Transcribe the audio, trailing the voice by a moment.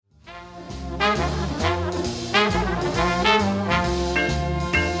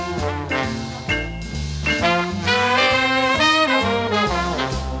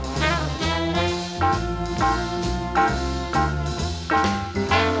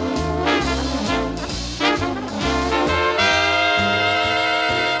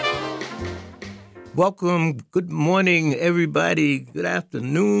Welcome. Good morning, everybody. Good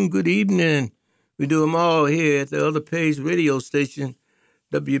afternoon. Good evening. We do them all here at the Other Page radio station,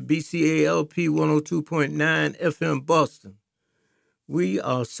 WBCALP 102.9 FM Boston. We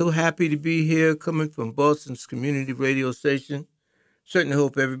are so happy to be here coming from Boston's community radio station. Certainly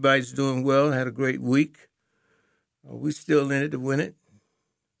hope everybody's doing well. Had a great week. We're still in it to win it.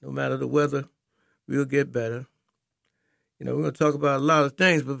 No matter the weather, we'll get better. We're going to talk about a lot of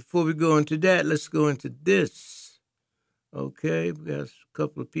things, but before we go into that, let's go into this. Okay, we got a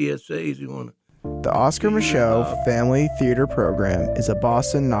couple of PSAs we want to... The Oscar Micheaux Family Theater Program is a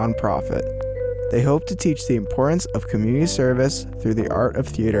Boston nonprofit. They hope to teach the importance of community service through the art of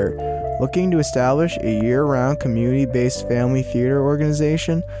theater, looking to establish a year-round community-based family theater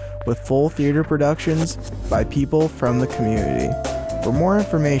organization with full theater productions by people from the community. For more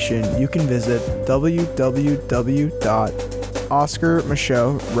information, you can visit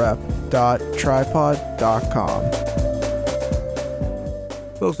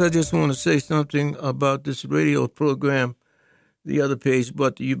www.oscarmicheauxrep.tripod.com. Folks, I just want to say something about this radio program, The Other Page,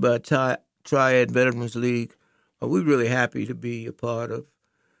 brought to you by Triad Veterans League. We're really happy to be a part of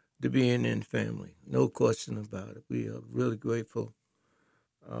the BNN family. No question about it. We are really grateful.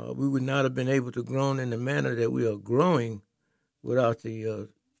 We would not have been able to grow in the manner that we are growing without the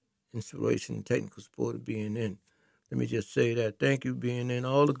inspiration and technical support of BNN. Let me just say that. Thank you, BNN.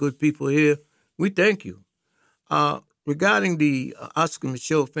 All the good people here, we thank you. Regarding the Oscar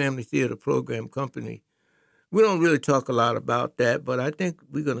Micheaux Family Theater Program Company, we don't really talk a lot about that, but I think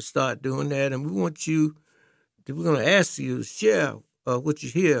we're going to start doing that, and we're going to ask you to share what you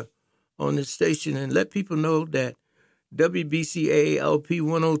hear on this station and let people know that WBCALP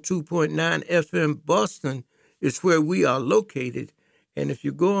 102.9 FM Boston is where we are located. And if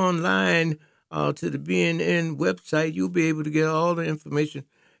you go online to the BNN website, you'll be able to get all the information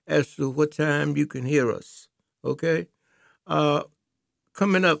as to what time you can hear us. Okay?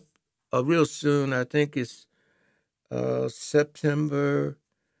 Coming up real soon, I think it's September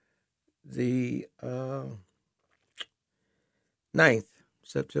the 9th.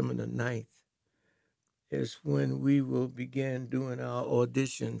 September the 9th is when we will begin doing our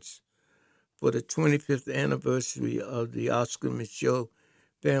auditions for the 25th anniversary of the Oscar Micheaux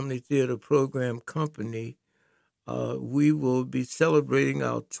Family Theater Program Company. We will be celebrating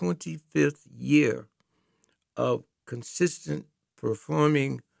our 25th year of consistent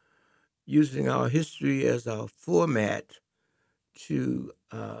performing using our history as our format to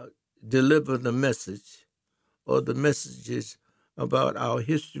deliver the message or the messages about our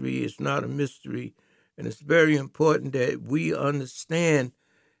history. It's not a mystery, and it's very important that we understand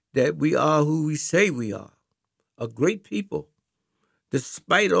that we are who we say we are, a great people.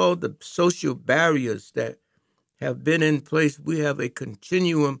 Despite all the social barriers that have been in place, we have a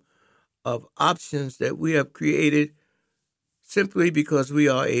continuum of options that we have created simply because we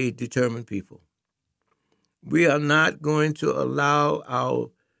are a determined people. We are not going to allow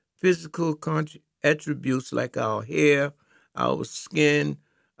our physical attributes like our hair, our skin,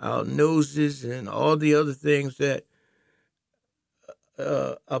 our noses, and all the other things that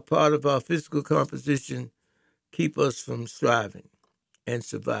are part of our physical composition keep us from striving and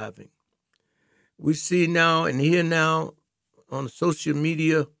surviving. We see now and hear now on social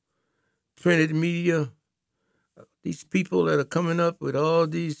media, printed media, these people that are coming up with all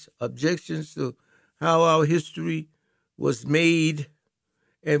these objections to how our history was made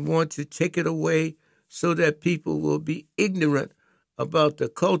and want to take it away so that people will be ignorant about the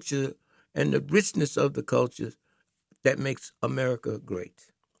culture and the richness of the culture that makes America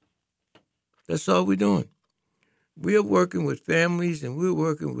great. That's all we're doing. We are working with families and we're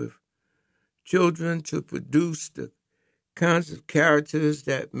working with children to produce the kinds of characters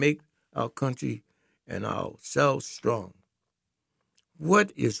that make our country and ourselves strong.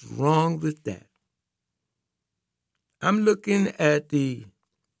 What is wrong with that? I'm looking at and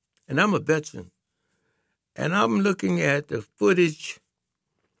I'm a veteran, and I'm looking at the footage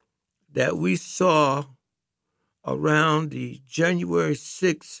that we saw around the January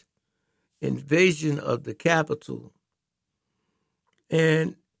 6th invasion of the Capitol.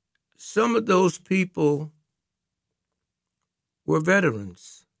 And some of those people were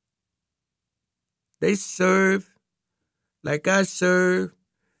veterans. They served like I served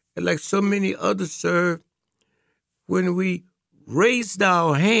and like so many others served. When we raised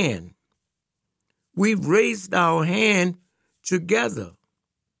our hand, we raised our hand together.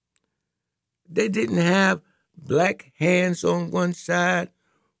 They didn't have black hands on one side,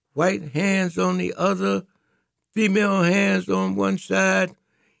 white hands on the other, female hands on one side,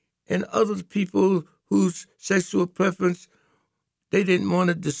 and other people whose sexual preference they didn't want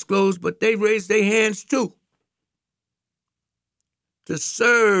to disclose, but they raised their hands too to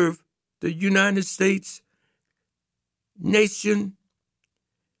serve the United States nation,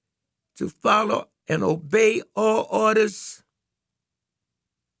 to follow and obey all orders,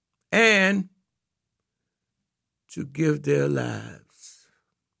 and to give their lives.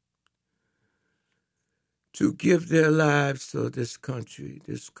 To give their lives to this country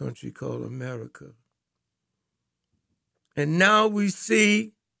called America. And now we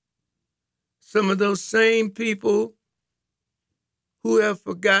see some of those same people who have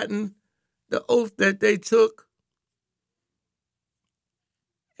forgotten the oath that they took,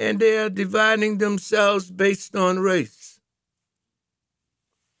 and they are dividing themselves based on race.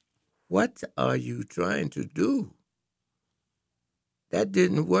 What are you trying to do? That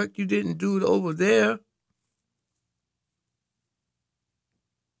didn't work. You didn't do it over there.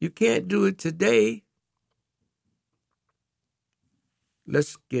 You can't do it today.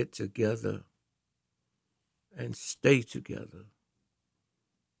 Let's get together and stay together.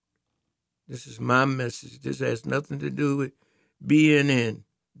 This is my message. This has nothing to do with BNN.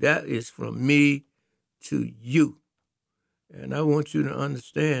 That is from me to you. And I want you to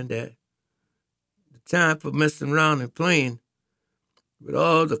understand that the time for messing around and playing with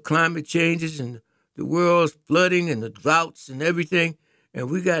all the climate changes and the world's flooding and the droughts and everything, and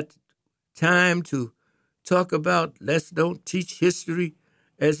we got time to talk about let's don't teach history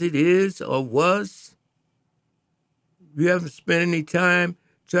as it is or was. We haven't spent any time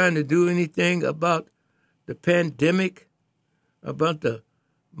trying to do anything about the pandemic, about the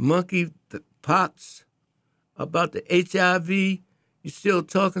monkey pox, about the HIV. You're still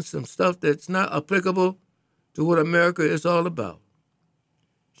talking some stuff that's not applicable to what America is all about.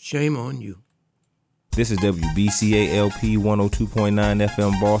 Shame on you. This is WBCA-LP 102.9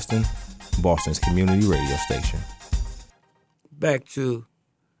 FM Boston, Boston's community radio station. Back to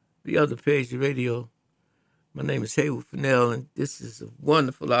the other page of radio. My name is Haywood Fennell, and this is a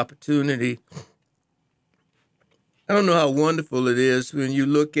wonderful opportunity. I don't know how wonderful it is when you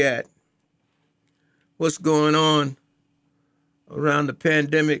look at what's going on around the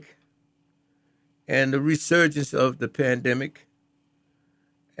pandemic and the resurgence of the pandemic.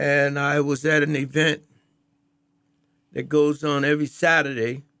 And I was at an event that goes on every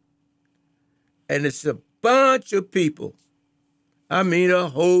Saturday, and it's a bunch of people. I mean, a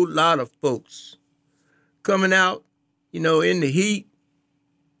whole lot of folks coming out, in the heat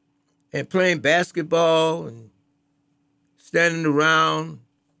and playing basketball and standing around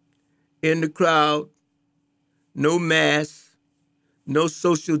in the crowd, no mask, no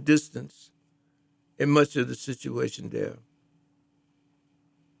social distance in much of the situation there.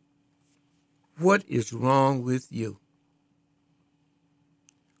 What is wrong with you?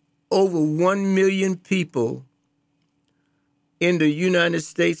 Over 1 million people in the United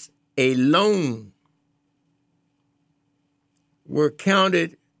States alone were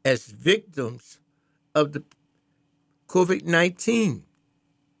counted as victims of the COVID-19.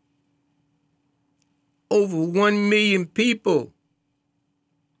 Over 1 million people.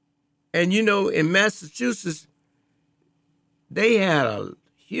 And in Massachusetts, they had a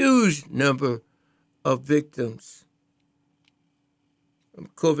huge number of victims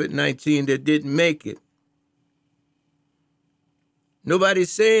of COVID-19 that didn't make it.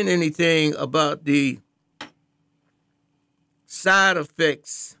 Nobody's saying anything about the side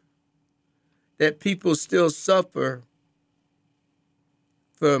effects that people still suffer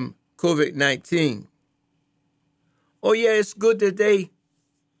from COVID-19. Oh yeah, it's good that they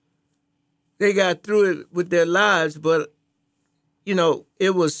got through it with their lives, but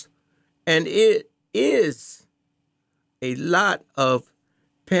it was, and it is a lot of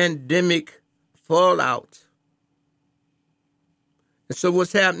pandemic fallout. And so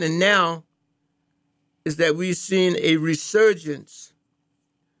what's happening now is that we've seen a resurgence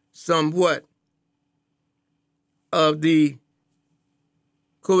somewhat of the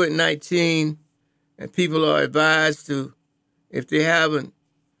COVID-19, and people are advised to, if they haven't,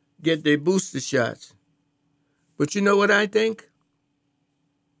 get their booster shots. But you know what I think?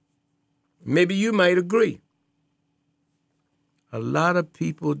 Maybe you might agree. A lot of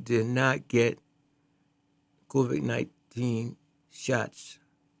people did not get COVID-19 shots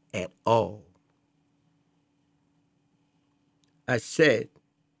at all. I said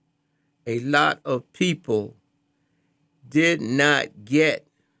a lot of people did not get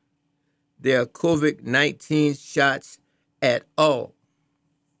their COVID-19 shots at all.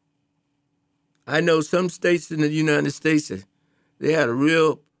 I know some states in the United States, they had a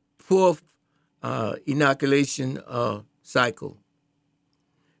real poor inoculation cycle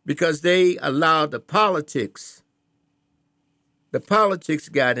because they allowed the politics The politics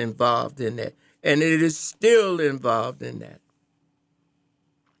got involved in that, and it is still involved in that.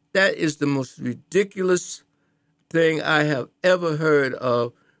 That is the most ridiculous thing I have ever heard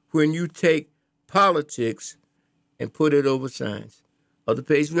of, when you take politics and put it over science. Other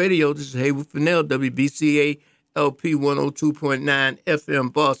Page Radio, this is Haywood Fennell, WBCA LP 102.9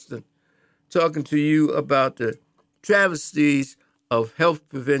 FM Boston, talking to you about the travesties of health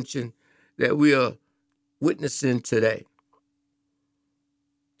prevention that we are witnessing today.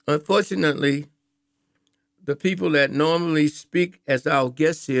 Unfortunately, the people that normally speak as our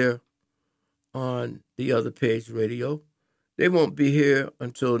guests here on the Other Page Radio, they won't be here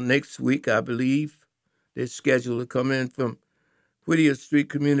until next week, I believe. They're scheduled to come in from Whittier Street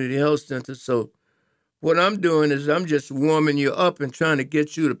Community Health Center. So what I'm doing is I'm just warming you up and trying to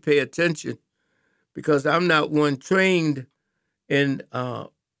get you to pay attention, because I'm not one trained in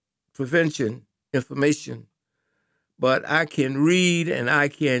prevention information, but I can read and I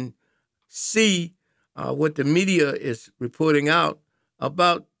can see what the media is reporting out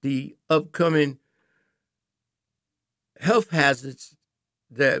about the upcoming health hazards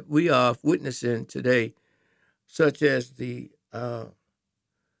that we are witnessing today, such as the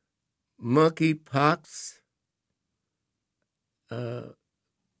monkeypox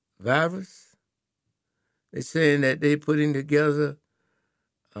virus. They're saying that they're putting together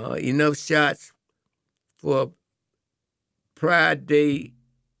enough shots for Pride Day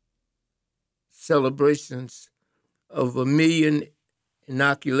celebrations of 1 million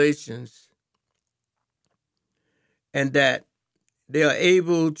inoculations, and that they are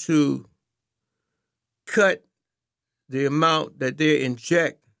able to cut the amount that they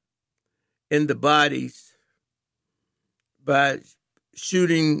inject in the bodies by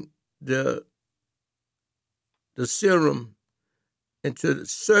shooting the serum into the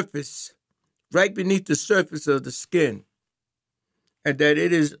surface, right beneath the surface of the skin, and that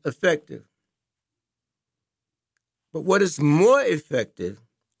it is effective. But what is more effective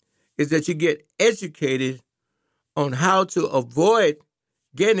is that you get educated on how to avoid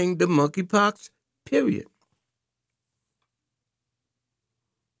getting the monkeypox, period.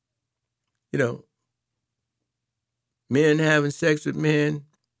 You know, men having sex with men,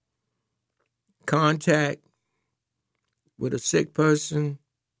 contact with a sick person,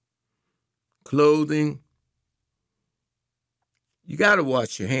 clothing. You got to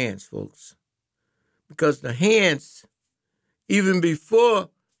wash your hands, folks, because the hands, even before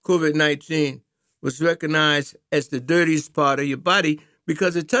COVID-19, was recognized as the dirtiest part of your body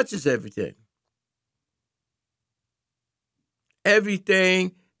because it touches everything.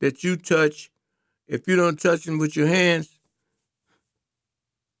 Everything that you touch, if you don't touch them with your hands,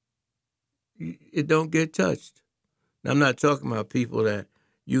 it don't get touched. Now, I'm not talking about people that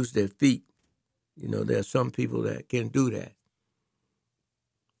use their feet. You know, there are some people that can do that.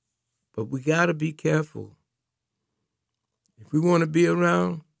 But we got to be careful. If we want to be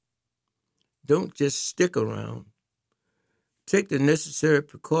around, don't just stick around. Take the necessary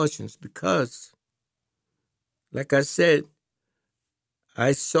precautions, because, like I said,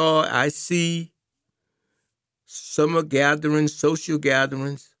 I see summer gatherings, social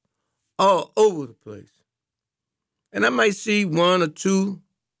gatherings all over the place. And I might see one or two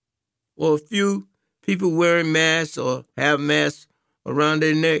or a few people wearing masks or have masks around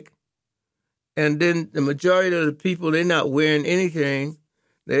their neck. And then the majority of the people, they're not wearing anything.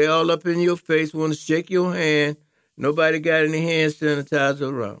 They all up in your face, want to shake your hand. Nobody got any hand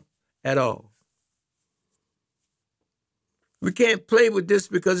sanitizer around at all. We can't play with this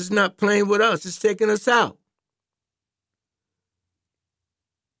because it's not playing with us. It's taking us out.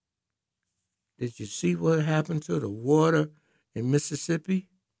 Did you see what happened to the water in Mississippi?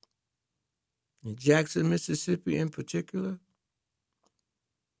 In Jackson, Mississippi in particular?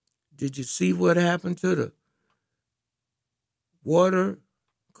 Did you see what happened to the water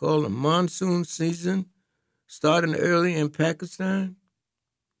called the monsoon season starting early in Pakistan?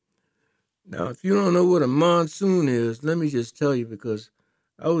 Now, if you don't know what a monsoon is, let me just tell you, because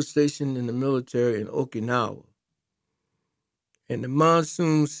I was stationed in the military in Okinawa. And the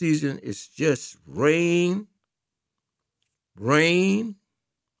monsoon season is just rain, rain,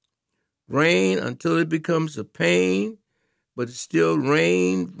 rain until it becomes a pain, but it's still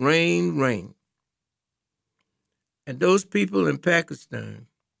rain, rain, rain. And those people in Pakistan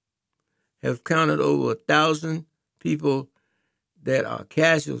have counted over 1,000 people that are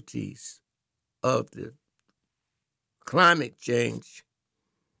casualties of the climate change.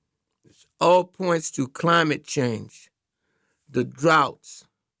 It all points to climate change. The droughts,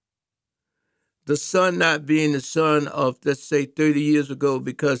 the sun not being the sun of, let's say, 30 years ago,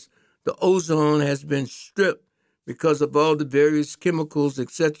 because the ozone has been stripped because of all the various chemicals,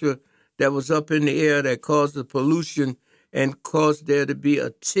 etc., that was up in the air that caused the pollution and caused there to be a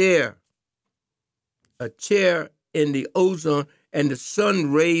tear in the ozone, and the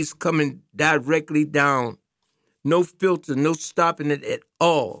sun rays coming directly down. No filter, no stopping it at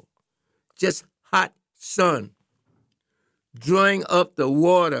all. Just hot sun, drawing up the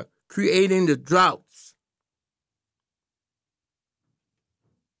water, creating the droughts.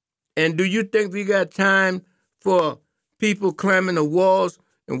 And do you think we got time for people climbing the walls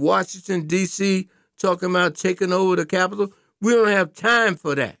in Washington, D.C., talking about taking over the Capitol? We don't have time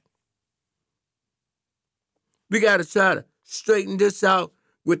for that. We got to try to straighten this out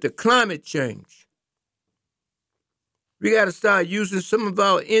with the climate change. We got to start using some of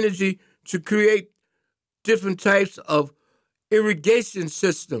our energy to create different types of irrigation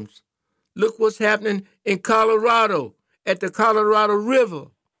systems. Look what's happening in Colorado at the Colorado River.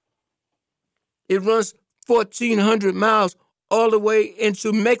 It runs 1,400 miles all the way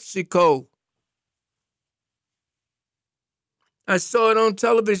into Mexico. I saw it on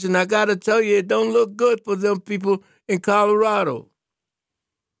television. I got to tell you, it don't look good for them people in Colorado.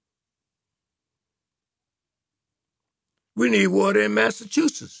 We need water in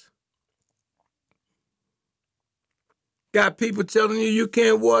Massachusetts. Got people telling you you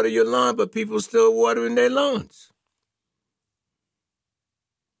can't water your lawn, but people still watering their lawns.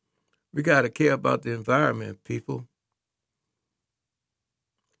 We got to care about the environment, people.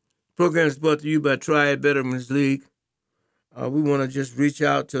 Program is brought to you by Triad Veterans League. We want to just reach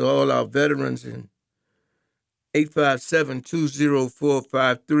out to all our veterans in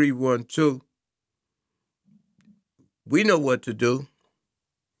 857-204-5312. We know what to do.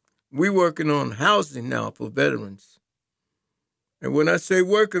 We're working on housing now for veterans. And when I say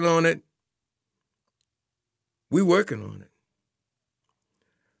working on it, we're working on it.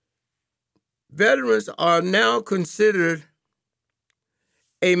 Veterans are now considered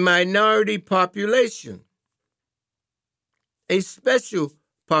a minority population, a special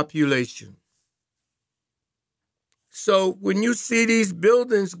population. So when you see these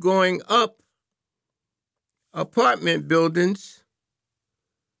buildings going up, apartment buildings,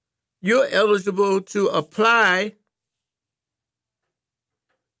 you're eligible to apply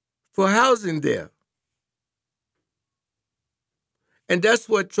for housing there. And that's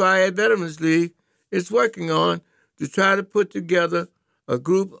what Triad Veterans League is working on, to try to put together a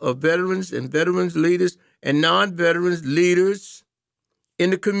group of veterans and veterans leaders and non-veterans leaders in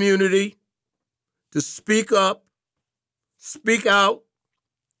the community to speak up, speak out,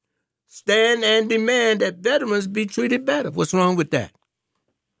 stand and demand that veterans be treated better. What's wrong with that?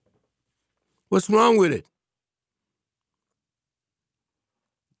 What's wrong with it?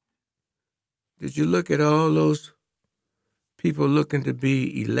 Did you look at all those people looking to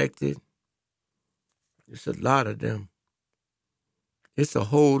be elected? It's a lot of them. It's a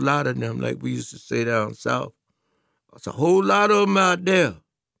whole lot of them, like we used to say down south. It's a whole lot of them out there.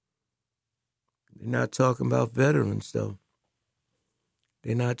 They're not talking about veterans, though.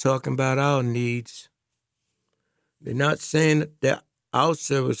 They're not talking about our needs. They're not saying that our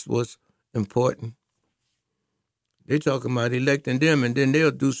service was important. They're talking about electing them, and then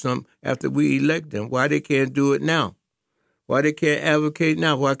they'll do something after we elect them. Why they can't do it now? Why they can't advocate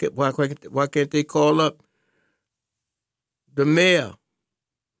now? Why can't they call up the mayor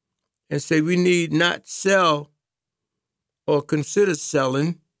and say we need not sell or consider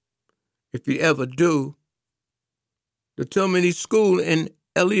selling, if you ever do, the Tilmany School in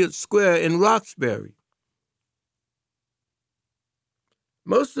Elliott Square in Roxbury?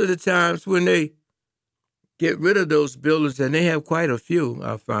 Most of the times when they get rid of those buildings, and they have quite a few,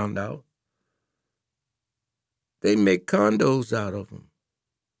 I found out, they make condos out of them.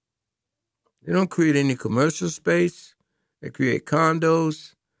 They don't create any commercial space. They create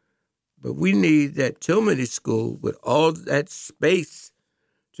condos. But we need that Tilmany School with all that space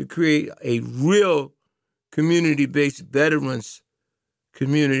to create a real community-based veterans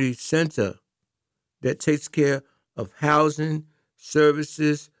community center that takes care of housing,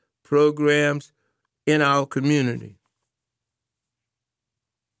 services, programs in our community.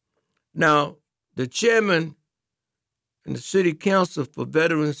 Now, the chairman and the city council for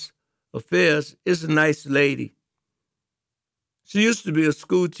Veterans Affairs is a nice lady. She used to be a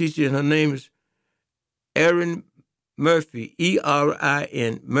school teacher, and her name is Erin Murphy,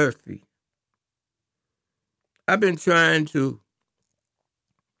 E-R-I-N, Murphy. I've been trying to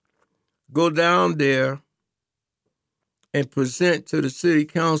go down there and present to the city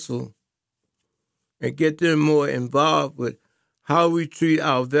council and get them more involved with how we treat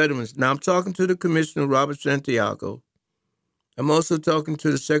our veterans. Now, I'm talking to the Commissioner, Robert Santiago. I'm also talking to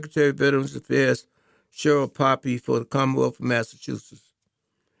the Secretary of Veterans Affairs, Cheryl Poppy for the Commonwealth of Massachusetts.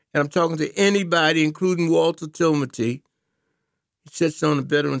 And I'm talking to anybody, including Walter Tilmety. He sits on the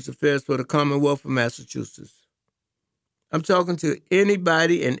Veterans Affairs for the Commonwealth of Massachusetts. I'm talking to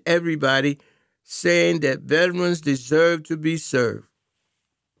anybody and everybody saying that veterans deserve to be served.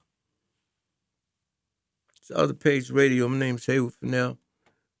 It's Other Page Radio. My name's Haywood Fennell.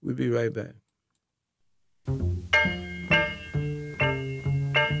 We'll be right back.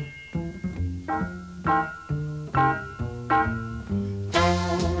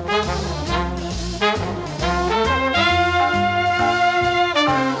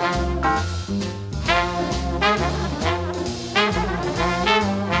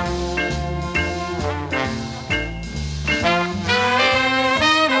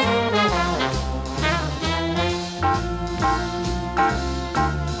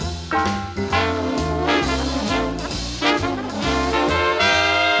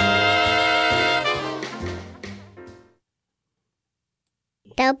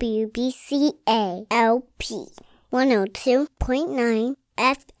 WBCA LP 102.9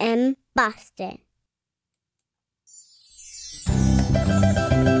 FM Boston.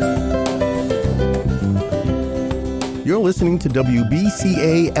 You're listening to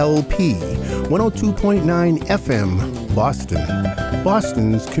WBCA LP 102.9 FM Boston,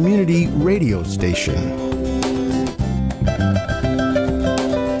 Boston's community radio station.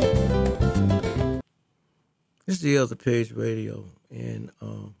 This is the Other Page Radio, and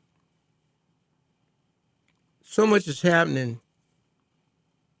so much is happening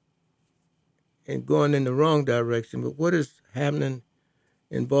and going in the wrong direction. But what is happening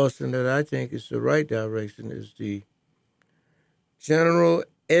in Boston that I think is the right direction is the General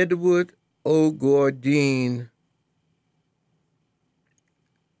Edward O. Gourdine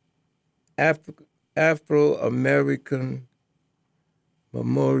Afro-American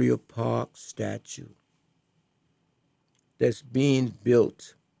Memorial Park statue that's being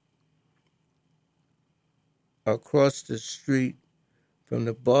built across the street from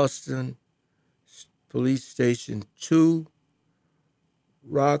the Boston Police Station to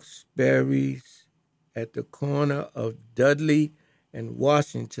Roxbury's at the corner of Dudley and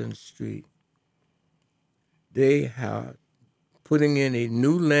Washington Street. They are putting in a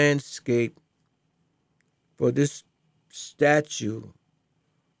new landscape for this statue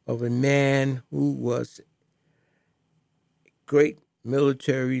of a man who was a great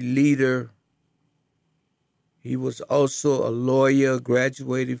military leader. He was also a lawyer,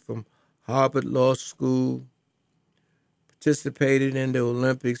 graduated from Harvard Law School, participated in the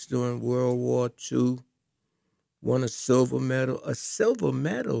Olympics during World War II, won a silver medal.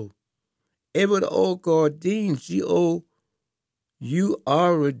 Edward O. Gourdine,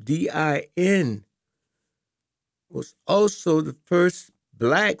 Gourdin, was also the first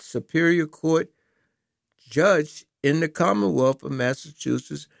black Superior Court judge in the Commonwealth of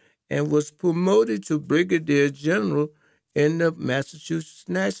Massachusetts and was promoted to Brigadier General in the Massachusetts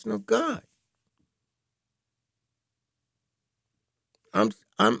National Guard. I'm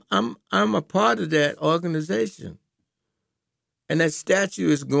a part of that organization, and that statue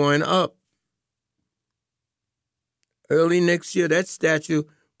is going up. Early next year, that statue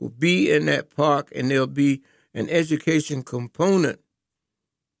will be in that park, and there'll be an education component,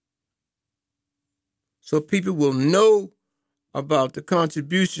 so people will know about the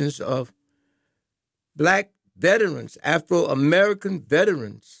contributions of black veterans, Afro-American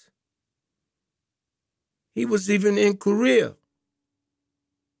veterans. He was even in Korea.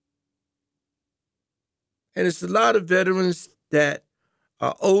 And it's a lot of veterans that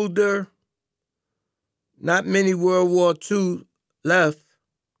are older, not many World War II left,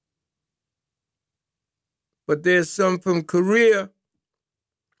 but there's some from Korea,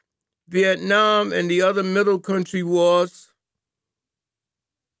 Vietnam, and the other middle country wars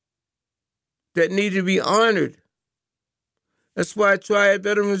that need to be honored. That's why Triad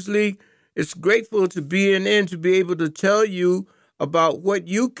Veterans League is grateful to be in to be able to tell you about what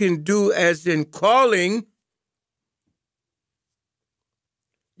you can do, as in calling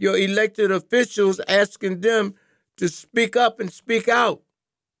your elected officials, asking them to speak up and speak out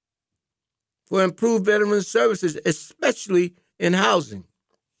for improved veteran services, especially in housing.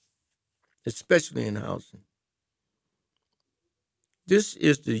 Especially in housing. This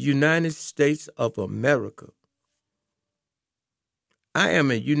is the United States of America. I am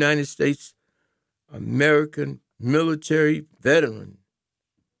a United States American military veteran.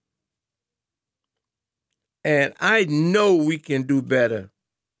 And I know we can do better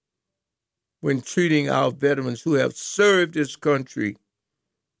when treating our veterans who have served this country.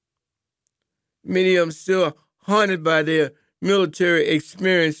 Many of them still haunted by their military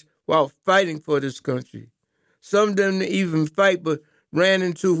experience while fighting for this country. Some didn't even fight, but ran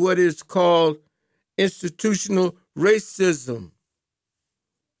into what is called institutional racism.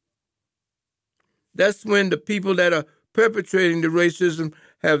 That's when the people that are perpetrating the racism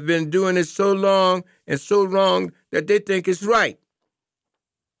have been doing it so long and so wrong that they think it's right.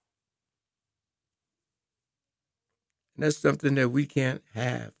 And that's something that we can't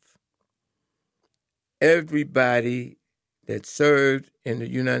have. Everybody that served in the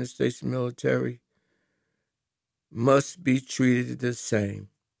United States military must be treated the same.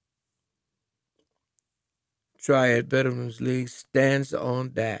 Triad Veterans League stands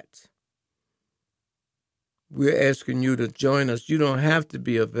on that. We're asking you to join us. You don't have to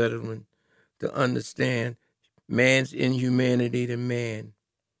be a veteran to understand man's inhumanity to man.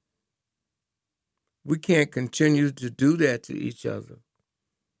 We can't continue to do that to each other.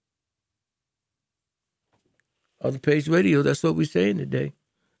 Other Page Radio, that's what we're saying today.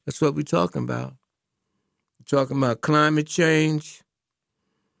 That's what we're talking about. We're talking about climate change.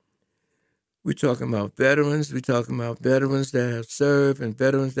 We're talking about veterans. We're talking about veterans that have served, and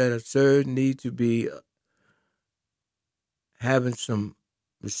veterans that have served need to be having some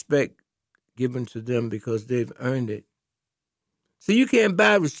respect given to them because they've earned it. So you can't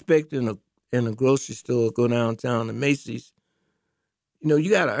buy respect in a grocery store or go downtown to Macy's. You know,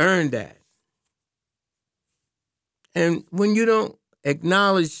 you got to earn that. And when you don't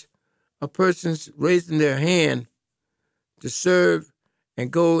acknowledge a person's raising their hand to serve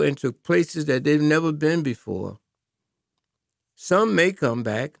and go into places that they've never been before, some may come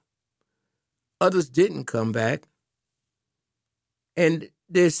back, others didn't come back, and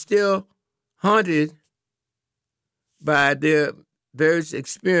they're still haunted by their various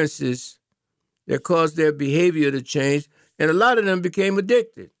experiences that caused their behavior to change, and a lot of them became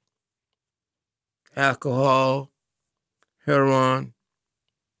addicted. Alcohol, heroin.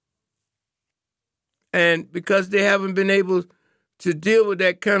 And because they haven't been able to deal with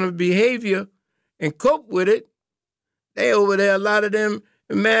that kind of behavior and cope with it, they over there, a lot of them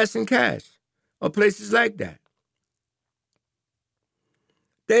in Mass and Cash or places like that.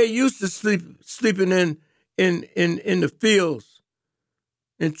 They're used to sleeping in the fields,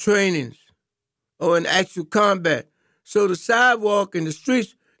 in trainings, or in actual combat. So the sidewalk and the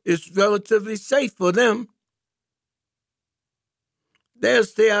streets is relatively safe for them. They'll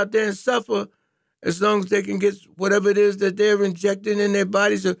stay out there and suffer as long as they can get whatever it is that they're injecting in their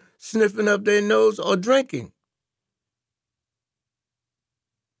bodies or sniffing up their nose or drinking.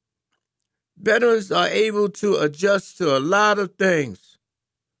 Veterans are able to adjust to a lot of things,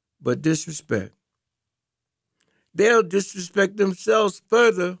 but disrespect. They'll disrespect themselves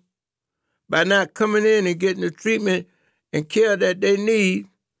further by not coming in and getting the treatment and care that they need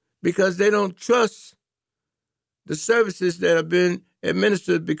because they don't trust the services that have been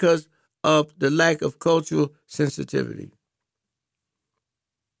administered because of the lack of cultural sensitivity.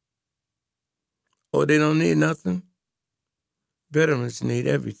 Or they don't need nothing. Veterans need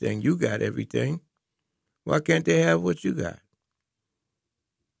everything. You got everything. Why can't they have what you got?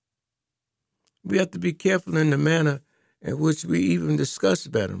 We have to be careful in the manner in which we even discuss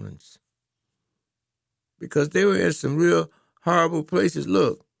veterans. Because they were in some real horrible places.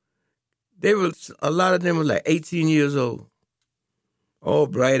 Look, a lot of them were like 18 years old. All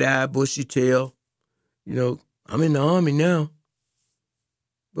bright-eyed, bushy-tailed. You know, I'm in the Army now.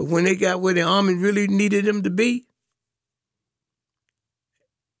 But when they got where the Army really needed them to be,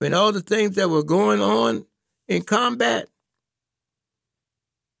 and all the things that were going on in combat,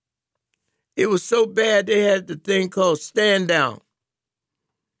 it was so bad they had the thing called stand down.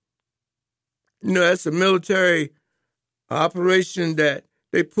 You know, that's a military operation that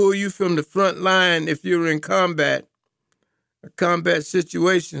they pull you from the front line if you're in combat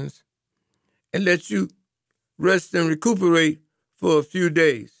situations, and let you rest and recuperate for a few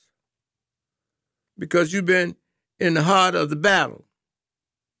days because you've been in the heart of the battle.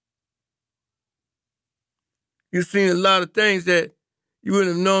 You've seen a lot of things that you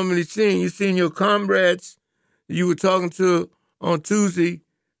wouldn't have normally seen. You've seen your comrades you were talking to on Tuesday.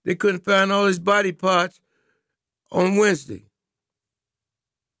 They couldn't find all his body parts on Wednesday.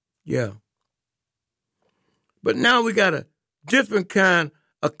 Yeah. But now we got a different kind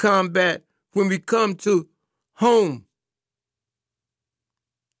of combat when we come to home.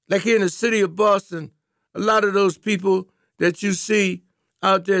 Like here in the city of Boston, a lot of those people that you see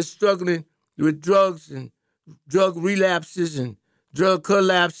out there struggling with drugs and drug relapses and drug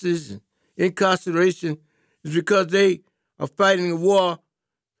collapses and incarceration is because they are fighting a war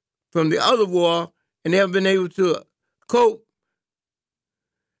from the other war and they haven't been able to cope.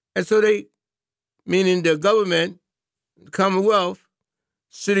 And so they, meaning the government, the Commonwealth,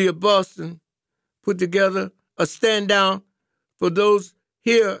 city of Boston put together a stand down for those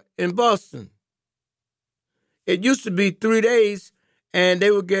here in Boston. It used to be 3 days, and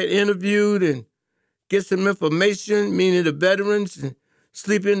they would get interviewed and get some information, meaning the veterans, and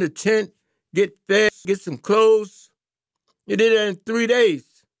sleep in the tent, get fed, get some clothes. They did that in 3 days.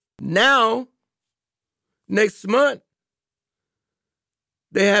 Now, next month,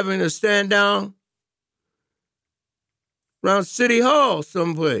 they're having a stand down around City Hall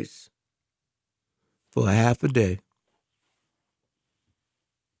someplace for a half a day.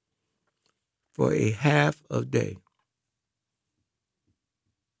 For a half a day.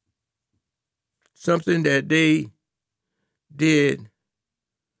 Something that they did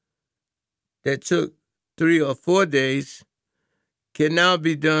that took 3 or 4 days can now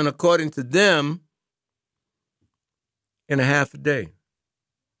be done, according to them, in a half a day.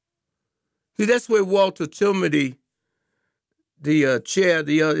 See, that's where Walter Tilmody, the chair,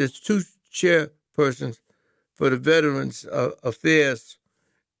 there's 2 chairpersons for the Veterans Affairs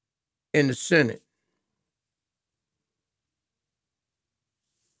in the Senate.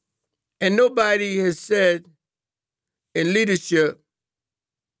 And nobody has said in leadership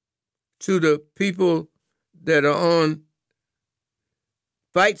to the people that are on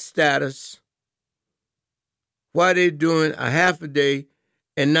fight status why they're doing a half a day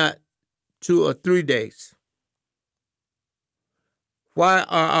and not 2 or 3 days. Why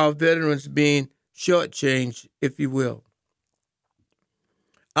are our veterans being shortchanged, if you will?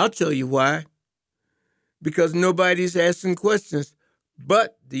 I'll tell you why. Because nobody's asking questions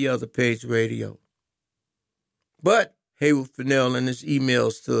but the Other Page Radio. But Haywood Fennell and his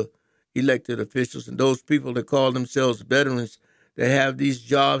emails to elected officials and those people that call themselves veterans that have these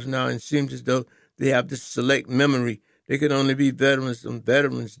jobs now, and it seems as though they have this select memory. They can only be veterans on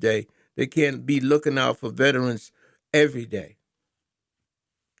Veterans Day. They can't be looking out for veterans every day.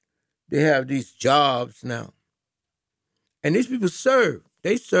 They have these jobs now. And these people serve.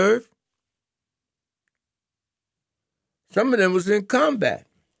 They serve. Some of them was in combat.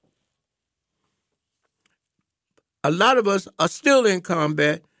 A lot of us are still in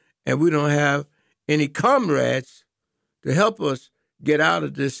combat, and we don't have any comrades to help us get out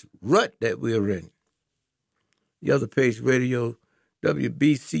of this rut that we're in. The Other Page Radio,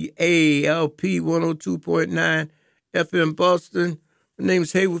 WBCALP 102.9 FM Boston. My name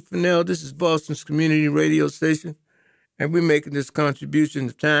is Haywood Fennell. This is Boston's community radio station, and we're making this contribution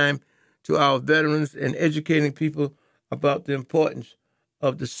of time to our veterans and educating people about the importance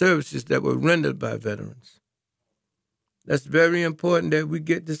of the services that were rendered by veterans. That's very important that we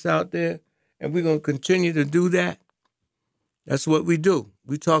get this out there, and we're going to continue to do that. That's what we do.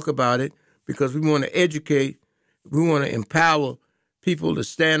 We talk about it because we want to educate, we want to empower people to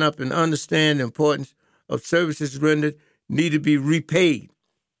stand up and understand the importance of services rendered need to be repaid.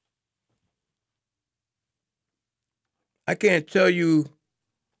 I can't tell you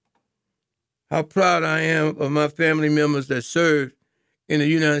how proud I am of my family members that served in the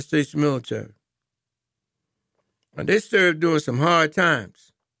United States military. And they served during some hard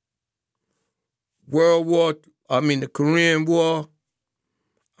times. The Korean War,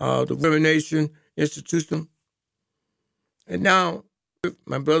 the Discrimination Institution. And now,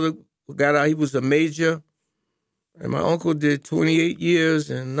 my brother got out, he was a major, and my uncle did 28 years,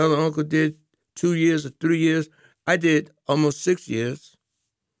 and another uncle did 2 years or 3 years. I did almost 6 years.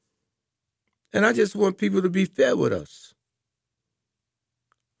 And I just want people to be fair with us.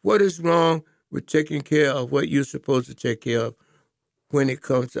 What is wrong with taking care of what you're supposed to take care of when it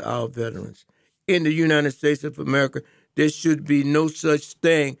comes to our veterans? In the United States of America, there should be no such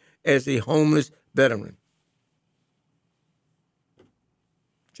thing as a homeless veteran.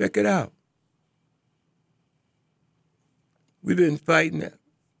 Check it out. We've been fighting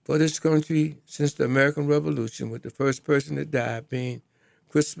for this country since the American Revolution, with the first person that died being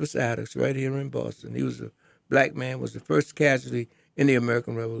Crispus Attucks right here in Boston. He was a black man, was the first casualty in the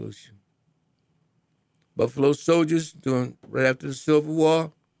American Revolution. Buffalo Soldiers, right after the Civil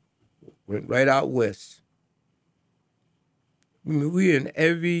War, went right out west. We're in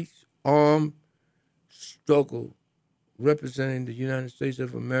every armed struggle representing the United States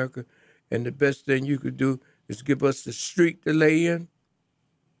of America, and the best thing you could do is give us the street to lay in.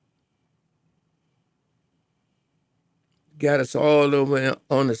 Got us all over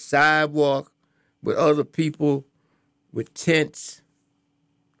on the sidewalk with other people with tents.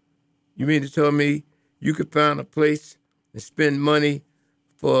 You mean to tell me you could find a place and spend money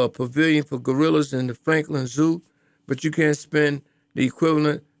for a pavilion for gorillas in the Franklin Zoo, but you can't spend the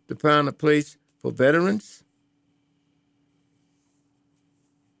equivalent to find a place for veterans?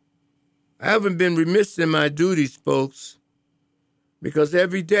 I haven't been remiss in my duties, folks, Because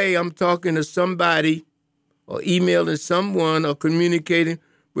every day I'm talking to somebody or emailing someone or communicating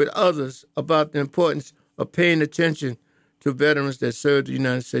with others about the importance of paying attention to veterans that serve the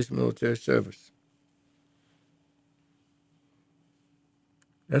United States military service.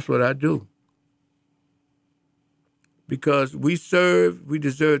 That's what I do. Because we serve, we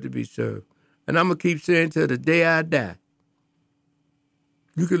deserve to be served. And I'm going to keep saying till the day I die.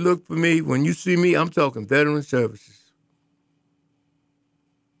 You can look for me. When you see me, I'm talking veteran services.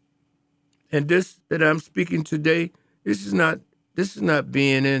 And this that I'm speaking today, this is not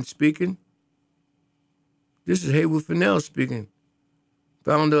BNN speaking. This is Haywood Fennell speaking,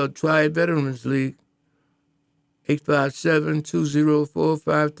 founder of Triad Veterans League,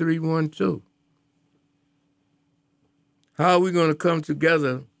 857-204-5312. How are we going to come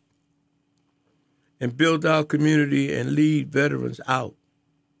together and build our community and lead veterans out?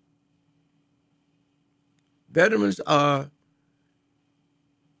 Veterans are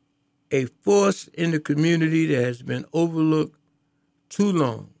a force in the community that has been overlooked too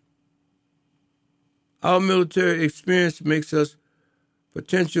long. Our military experience makes us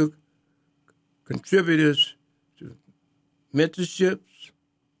potential contributors to mentorships,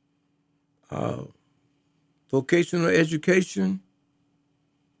 vocational education,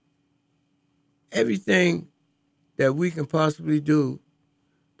 everything that we can possibly do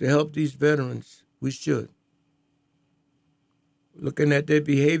to help these veterans, we should. Looking at their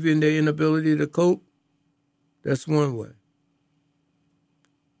behavior and their inability to cope, that's one way.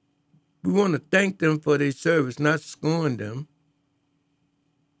 We want to thank them for their service, not scorn them.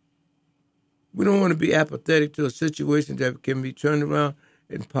 We don't want to be apathetic to a situation that can be turned around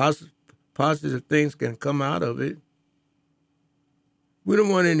and positive things can come out of it. We don't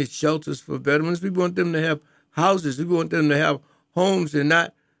want any shelters for veterans. We want them to have houses. We want them to have homes and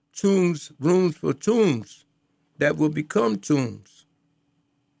not rooms for tombs that will become tombs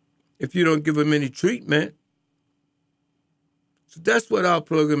if you don't give them any treatment. So that's what our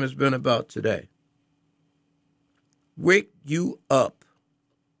program has been about today. Wake you up.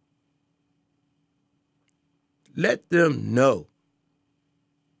 Let them know.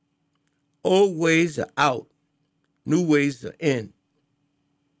 Old ways are out. New ways are in.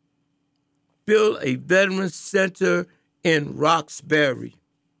 Build a veterans center in Roxbury.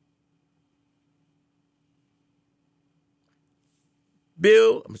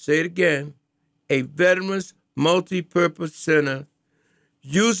 Build, I'm going to say it again, a veterans multi-purpose center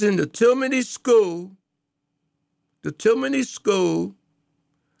using the Tilmany School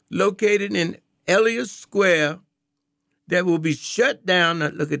located in Elliott Square that will be shut down. Now,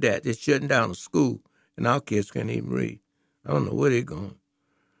 look at that. They're shutting down a school, and our kids can't even read. I don't know where they're going.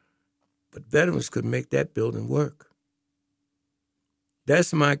 But veterans could make that building work.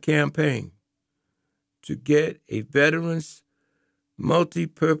 That's my campaign, to get a veterans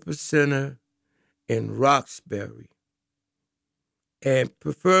multi-purpose center in Roxbury. And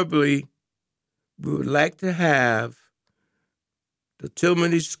preferably, we would like to have the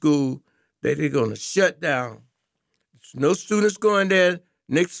Tilmany School that they're going to shut down. There's no students going there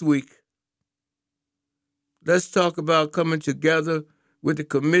next week. Let's talk about coming together with the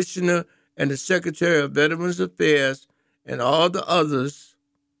Commissioner and the Secretary of Veterans Affairs and all the others.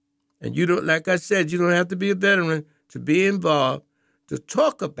 And you don't, like I said, you don't have to be a veteran to be involved, to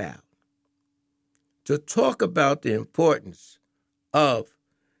talk about the importance of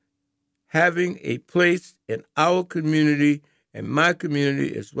having a place in our community, and my community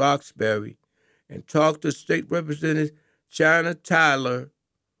is Roxbury, and talk to State Representative China Tyler,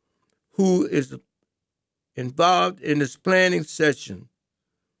 who is involved in this planning session,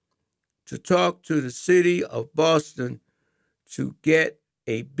 to talk to the city of Boston to get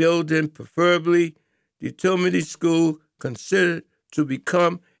a building, preferably the Tilmany School, considered to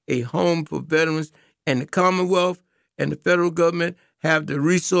become a home for veterans, and the Commonwealth and the federal government have the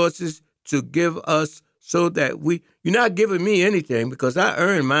resources to give us, so that you're not giving me anything because I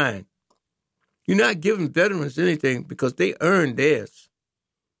earned mine. You're not giving veterans anything because they earned theirs.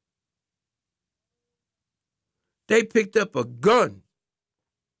 They picked up a gun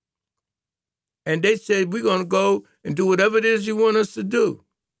and they said, we're going to go and do whatever it is you want us to do.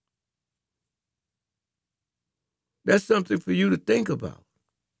 That's something for you to think about.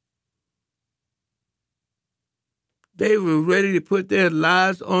 They were ready to put their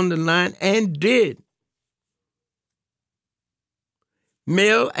lives on the line and did.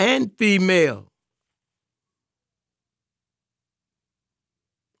 Male and female.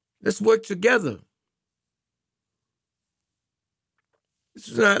 Let's work together. This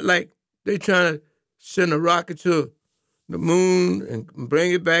is not like they're trying to send a rocket to the moon and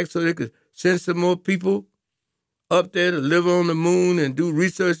bring it back so they could send some more people up there to live on the moon and do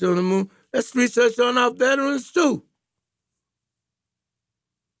research on the moon. Let's research on our veterans too.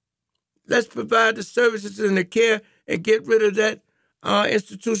 Let's provide the services and the care and get rid of that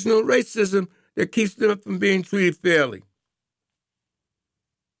institutional racism that keeps them from being treated fairly.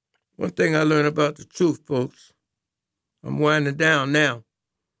 One thing I learned about the truth, folks, I'm winding down now,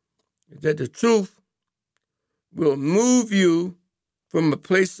 is that the truth will move you from a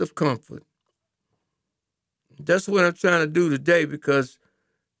place of comfort. That's what I'm trying to do today, because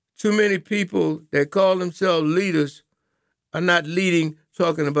too many people that call themselves leaders are not leading,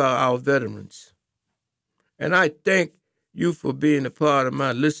 talking about our veterans. And I thank you for being a part of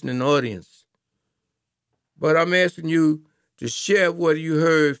my listening audience. But I'm asking you to share what you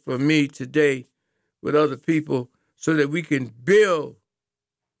heard from me today with other people so that we can build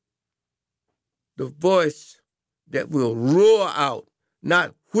the voice that will roar out,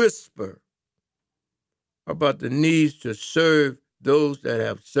 not whisper, about the needs to serve those that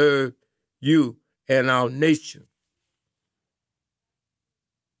have served you and our nation.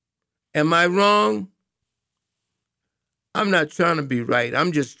 Am I wrong? I'm not trying to be right.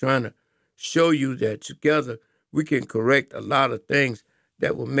 I'm just trying to show you that together we can correct a lot of things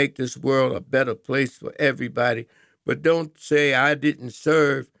that will make this world a better place for everybody. But don't say I didn't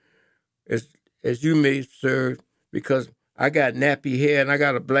serve as you may serve because I got nappy hair and I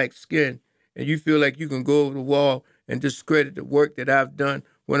got a black skin, and you feel like you can go over the wall and discredit the work that I've done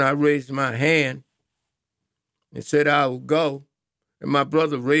when I raised my hand and said I would go. And my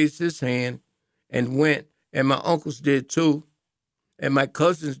brother raised his hand and went, and my uncles did too, and my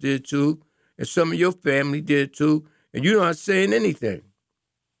cousins did too, and some of your family did too, and you're not saying anything.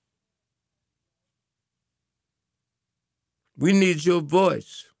 We need your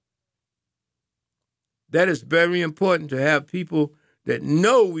voice. That is very important, to have people that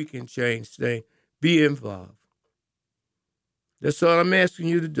know we can change things be involved. That's all I'm asking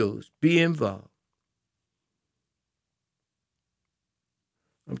you to do, is be involved.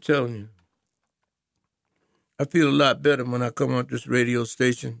 I'm telling you, I feel a lot better when I come on this radio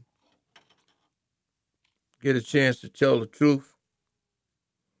station, get a chance to tell the truth.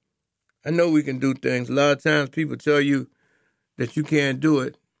 I know we can do things. A lot of times people tell you that you can't do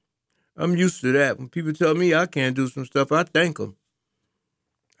it. I'm used to that. When people tell me I can't do some stuff, I thank them.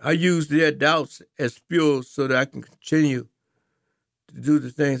 I use their doubts as fuel so that I can continue to do the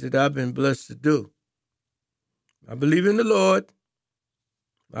things that I've been blessed to do. I believe in the Lord.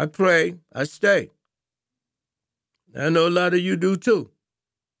 I pray. I stay. I know a lot of you do too.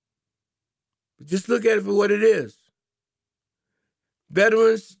 But just look at it for what it is.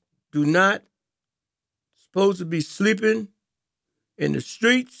 Veterans do not supposed to be sleeping in the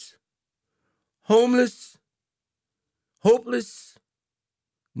streets, homeless, hopeless.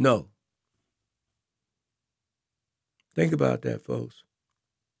 No. Think about that, folks.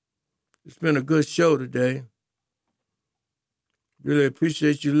 It's been a good show today. Really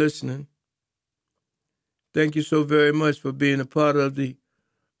appreciate you listening. Thank you so very much for being a part of the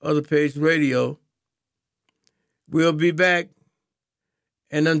Other Page Radio. We'll be back.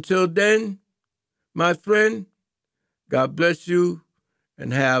 And until then, my friend, God bless you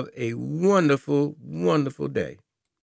and have a wonderful, wonderful day.